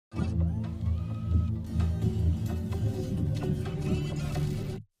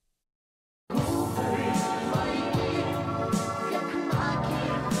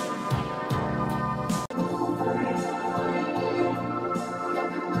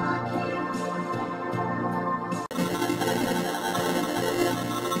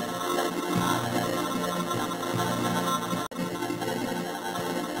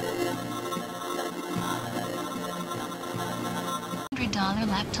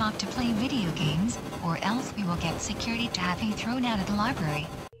laptop to play video games, or else we will get security to have you thrown out of the library.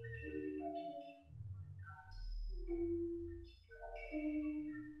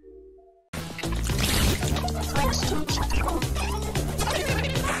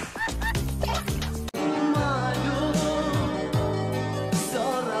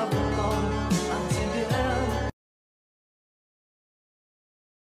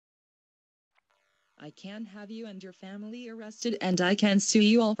 I can have you and your family arrested, and I can sue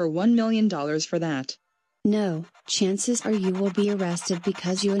you all for $1 million for that. No, chances are you will be arrested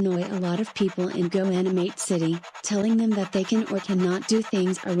because you annoy a lot of people in Go Animate City, telling them that they can or cannot do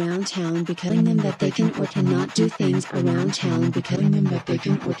things around town because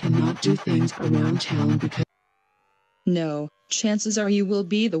No, chances are you will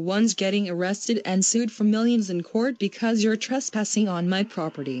be the ones getting arrested and sued for millions in court because you're trespassing on my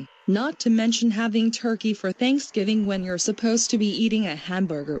property. Not to mention having turkey for Thanksgiving when you're supposed to be eating a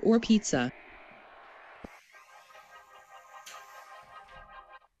hamburger or pizza.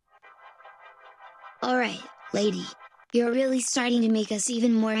 Alright, lady. You're really starting to make us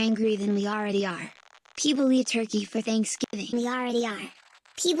even more angry than we already are. People eat turkey for Thanksgiving. We already are.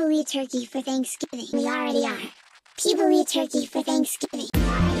 People eat turkey for Thanksgiving. We already are. People eat turkey for Thanksgiving.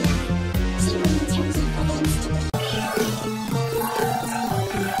 People eat turkey for Thanksgiving.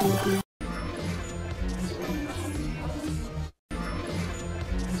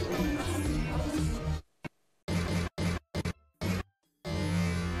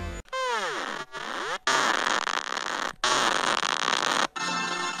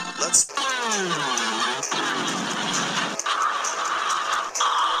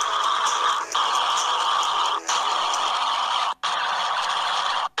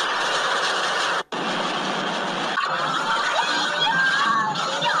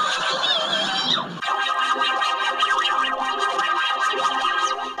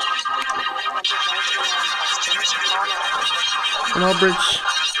 Canal Bridge.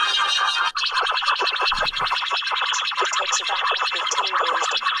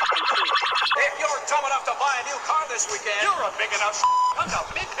 If you're dumb enough to buy a new car this weekend, you're a big enough I'm a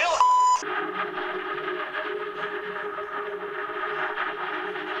big bill.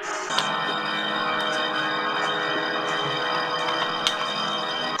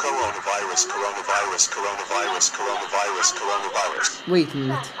 Coronavirus. Wait a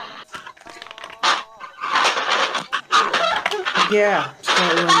minute. Yeah,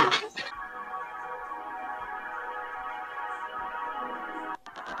 start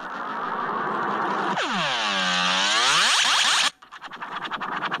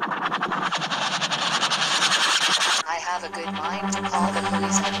I have a good mind to call the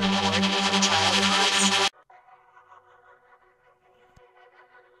police and report you for child abuse.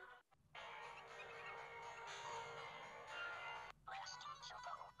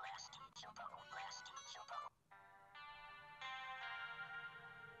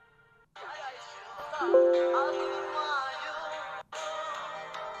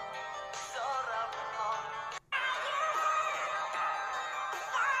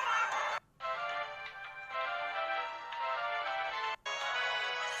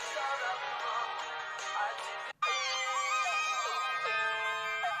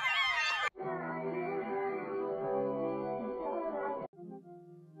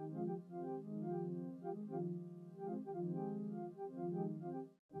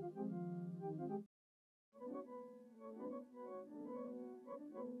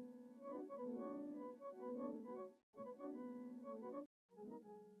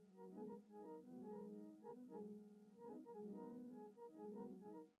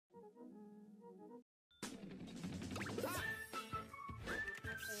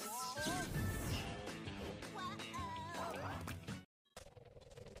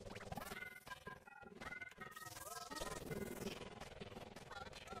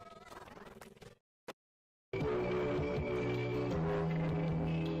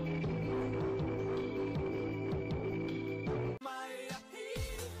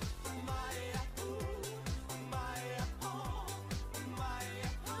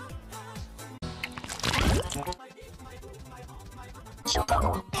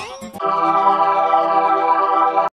 Csupo.